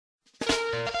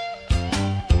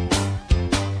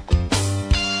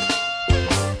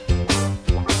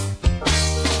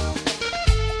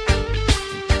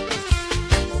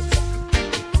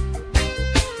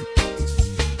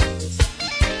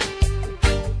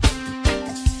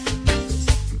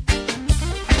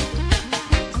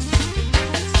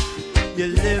You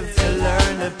live to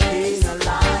learn to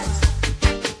penalize.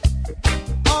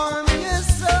 Arm your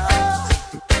soul.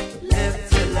 Live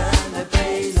to learn to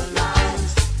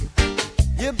penalize.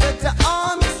 You better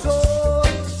arm your soul.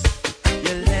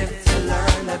 You live to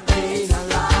learn to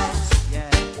penalize. Yeah.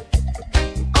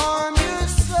 Arm your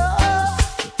soul.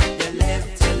 You live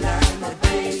to learn to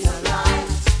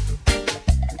penalize.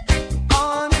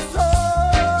 Arm your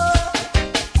soul.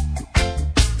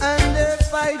 And they're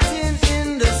fighting in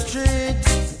the streets.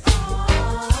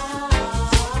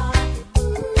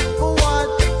 For what?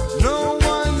 No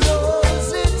one knows,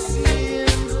 it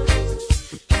seems.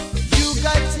 You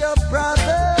got your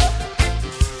brother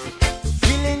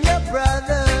killing your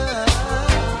brother,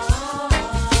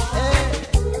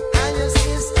 and your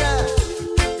sister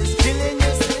is killing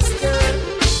your sister.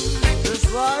 That's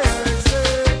why I say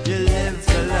you live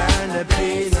to learn to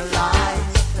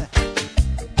penalize.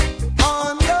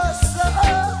 On your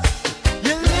soul,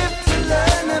 you live to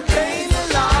learn to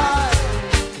penalize.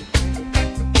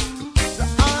 So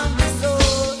on your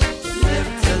soul,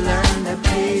 live to learn to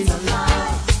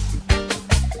penalize.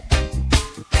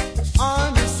 On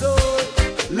your soul,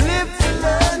 live to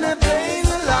learn to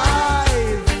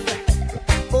penalize.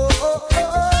 Oh, oh, oh,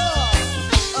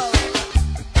 oh.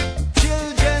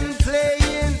 Children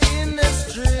playing in the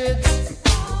streets.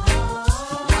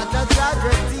 What a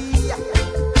tragedy.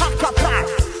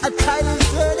 A child